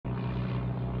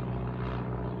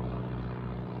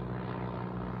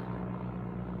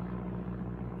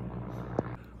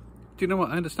you know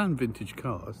what? I understand vintage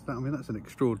cars. I mean, that's an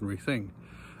extraordinary thing.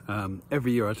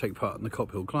 Every year I take part in the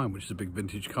Cop Hill Climb, which is a big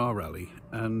vintage car rally,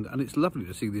 and it's lovely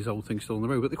to see these old things still on the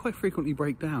road, but they quite frequently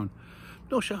break down.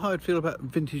 Not sure how I'd feel about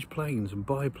vintage planes and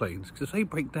biplanes, because if they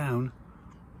break down,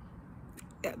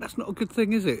 yeah, that's not a good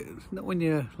thing, is it? It's not when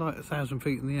you're like 1,000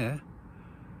 feet in the air.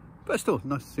 But still,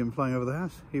 nice to see them flying over the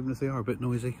house, even if they are a bit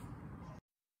noisy.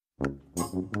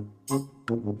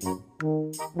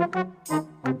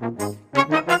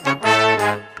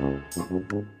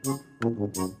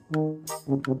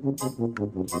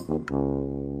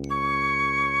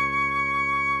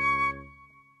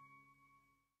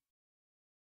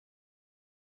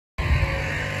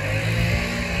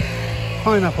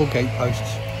 Pineapple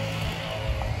gateposts.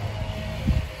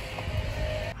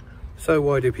 So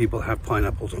why do people have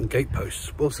pineapples on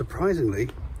gateposts? Well, surprisingly,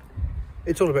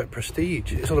 it's all about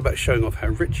prestige. It's all about showing off how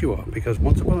rich you are, because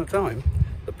once upon a time,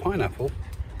 the pineapple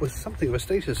was something of a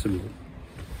status symbol.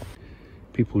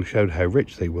 People showed how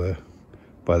rich they were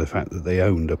by the fact that they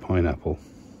owned a pineapple.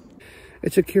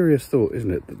 It's a curious thought,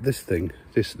 isn't it, that this thing,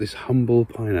 this humble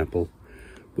pineapple,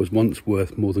 was once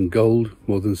worth more than gold,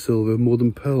 more than silver, more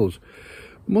than pearls,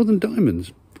 more than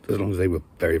diamonds, as long as they were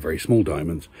very, very small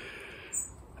diamonds.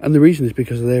 And the reason is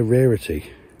because of their rarity.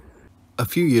 A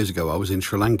few years ago I was in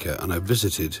Sri Lanka and I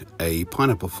visited a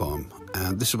pineapple farm,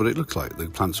 and this is what it looks like. The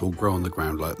plants all grow on the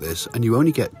ground like this, and you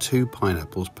only get 2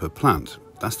 pineapples per plant.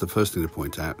 That's the first thing to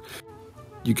point out.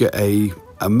 You get a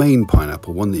main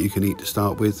pineapple, one that you can eat to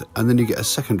start with, and then you get a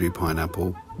secondary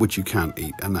pineapple which you can't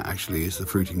eat, and that actually is the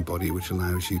fruiting body which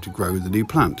allows you to grow the new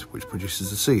plant which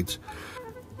produces the seeds.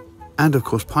 And of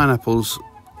course pineapples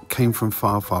came from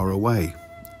far, far away,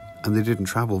 and they didn't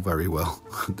travel very well.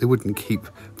 They wouldn't keep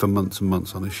for months and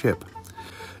months on a ship.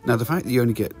 Now the fact that you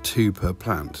only get 2 per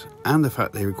plant, and the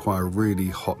fact they require really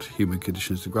hot humid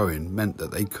conditions to grow in, meant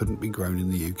that they couldn't be grown in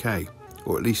the UK.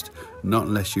 Or at least not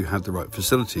unless you had the right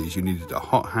facilities. You needed a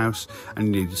hot house and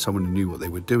you needed someone who knew what they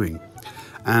were doing.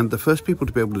 And the first people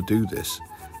to be able to do this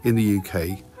in the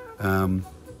UK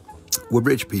were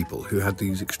rich people who had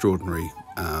these extraordinary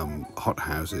hot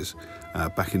houses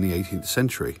back in the 18th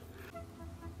century.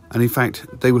 And in fact,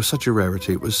 they were such a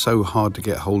rarity, it was so hard to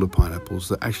get hold of pineapples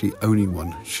that actually owning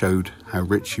one showed how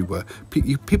rich you were.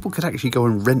 People could actually go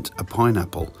and rent a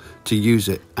pineapple to use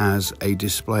it as a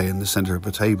display in the centre of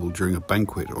a table during a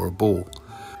banquet or a ball.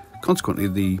 Consequently,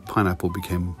 the pineapple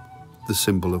became the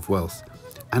symbol of wealth,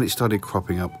 and it started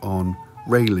cropping up on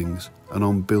railings and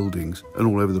on buildings and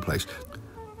all over the place.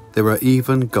 There are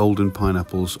even golden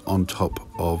pineapples on top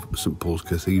of St Paul's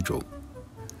Cathedral.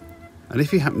 And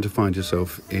if you happen to find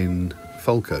yourself in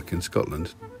Falkirk in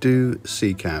Scotland, do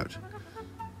seek out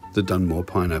the Dunmore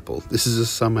pineapple. This is a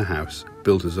summer house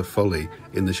built as a folly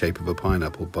in the shape of a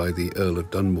pineapple by the Earl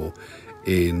of Dunmore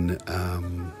in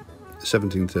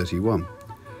 1731.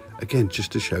 Again,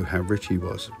 just to show how rich he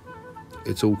was.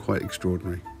 It's all quite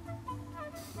extraordinary.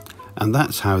 And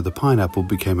that's how the pineapple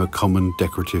became a common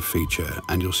decorative feature.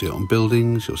 And you'll see it on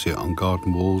buildings, you'll see it on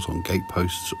garden walls, on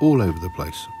gateposts, all over the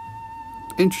place.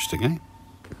 Interesting, eh?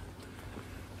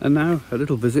 And now a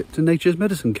little visit to Nature's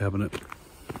Medicine Cabinet.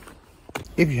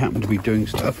 If you happen to be doing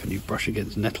stuff and you brush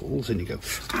against nettles and you go,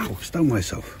 ow, stung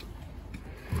myself,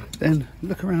 then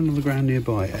look around on the ground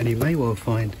nearby and you may well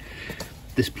find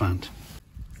this plant.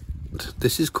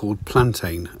 This is called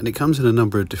plantain, and it comes in a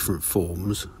number of different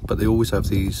forms, but they always have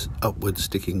these upward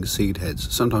sticking seed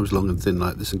heads, sometimes long and thin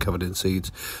like this and covered in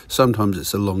seeds. Sometimes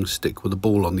it's a long stick with a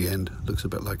ball on the end. Looks a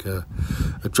bit like a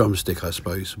drumstick, I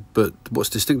suppose. But what's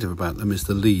distinctive about them is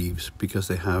the leaves, because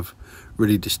they have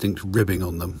really distinct ribbing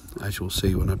on them, as you'll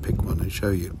see when I pick one and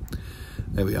show you.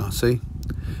 There we are, see?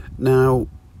 Now,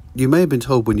 you may have been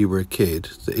told when you were a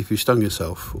kid that if you stung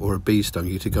yourself or a bee stung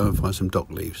you to go and find some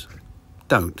dock leaves.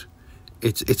 Don't.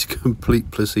 It's a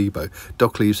complete placebo.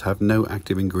 Dock leaves have no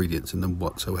active ingredients in them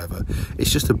whatsoever.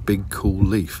 It's just a big cool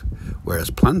leaf.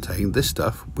 Whereas plantain, this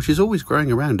stuff, which is always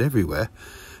growing around everywhere,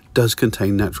 does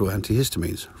contain natural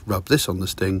antihistamines. Rub this on the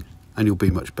sting and you'll be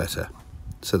much better.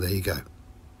 So there you go.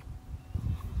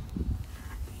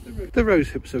 The rose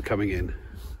hips are coming in.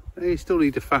 They still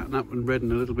need to fatten up and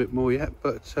redden a little bit more yet,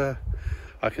 but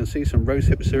I can see some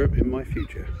rosehip syrup in my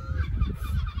future.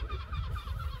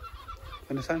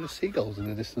 And the sound of seagulls in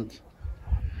the distance.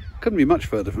 Couldn't be much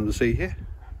further from the sea here.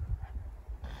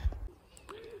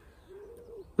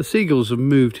 The seagulls have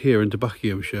moved here into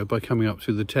Buckinghamshire by coming up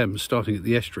through the Thames, starting at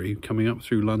the estuary, coming up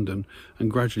through London and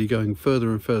gradually going further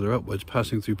and further upwards,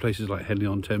 passing through places like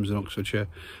Headley-on-Thames in Oxfordshire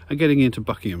and getting into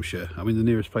Buckinghamshire. I mean, the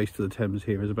nearest place to the Thames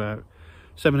here is about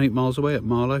 7-8 miles away at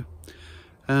Marlow.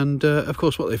 And of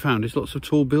course what they found is lots of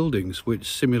tall buildings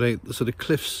which simulate the sort of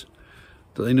cliffs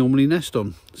that they normally nest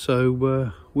on.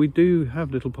 So we do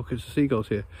have little pockets of seagulls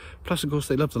here. Plus, of course,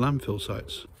 they love the landfill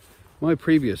sites. My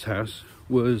previous house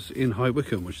was in High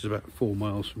Wycombe, which is about 4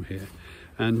 miles from here,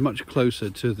 and much closer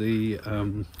to the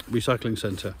recycling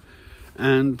centre.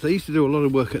 And they used to do a lot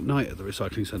of work at night at the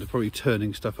recycling centre, probably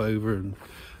turning stuff over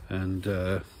and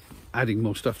adding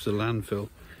more stuff to the landfill.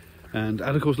 And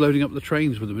of course loading up the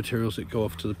trains with the materials that go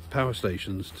off to the power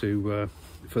stations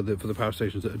for the power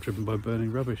stations that are driven by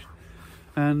burning rubbish.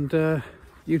 And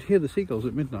you'd hear the seagulls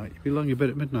at midnight. You'd be lying in bed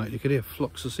at midnight, you could hear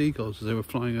flocks of seagulls as they were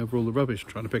flying over all the rubbish,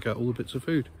 trying to pick out all the bits of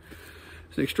food.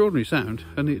 It's an extraordinary sound,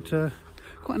 and it's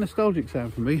quite a nostalgic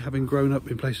sound for me, having grown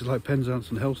up in places like Penzance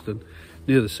and Helston,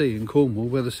 near the sea in Cornwall,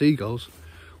 where the seagulls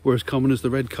were as common as the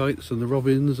red kites and the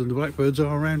robins and the blackbirds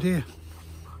are around here.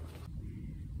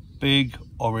 Big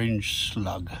orange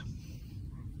slug.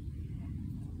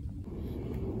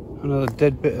 Another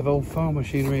dead bit of old farm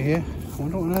machinery here. I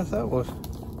wonder what on earth that was.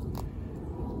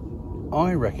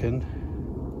 I reckon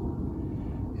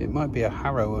it might be a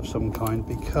harrow of some kind,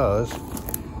 because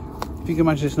if you can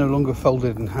imagine, it's no longer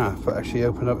folded in half but actually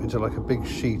opened up into like a big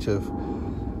sheet of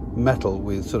metal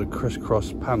with sort of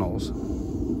crisscross panels.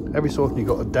 Every so often you've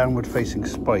got a downward facing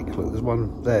spike. Look, there's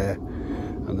one there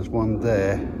and there's one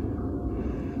there,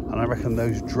 and I reckon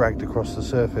those dragged across the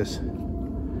surface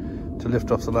to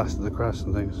lift off the last of the grass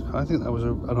and things. I think that was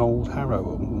an old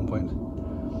harrow at one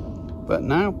point, but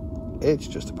now it's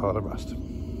just a pile of rust.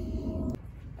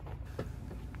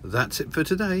 That's it for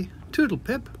today. Toodle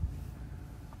pip.